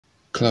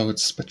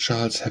Clouds by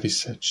Charles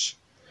Heavysege.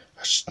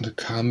 Hushed the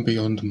calm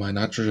beyond mine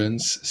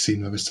utterance,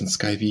 seen my western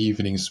sky the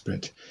evening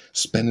spread,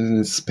 suspended in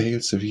its pale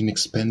serene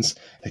expanse,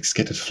 like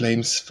scattered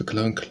flames for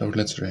glowing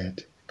cloudlets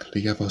red.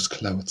 Clear those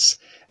clouds,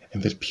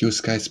 and that pure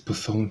sky's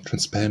profound,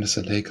 transparent as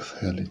a lake of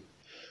hyaline.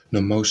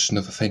 No motion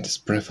of the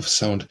faintest breath of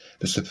sound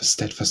disturbed the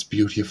steadfast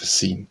beauty of the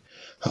scene.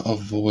 How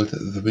overwalled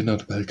the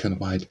winnowed welkin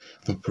white,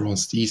 the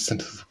bronzed east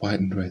and the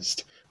whitened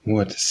west,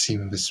 moored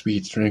seeming the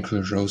sweet,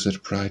 tranquil,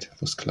 roseate bright,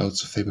 those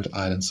clouds of fabled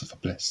islands of the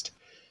blest.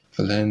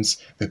 The lands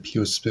where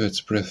pure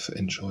spirits breath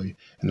enjoy,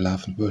 and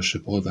love and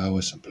worship all the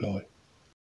hours employ.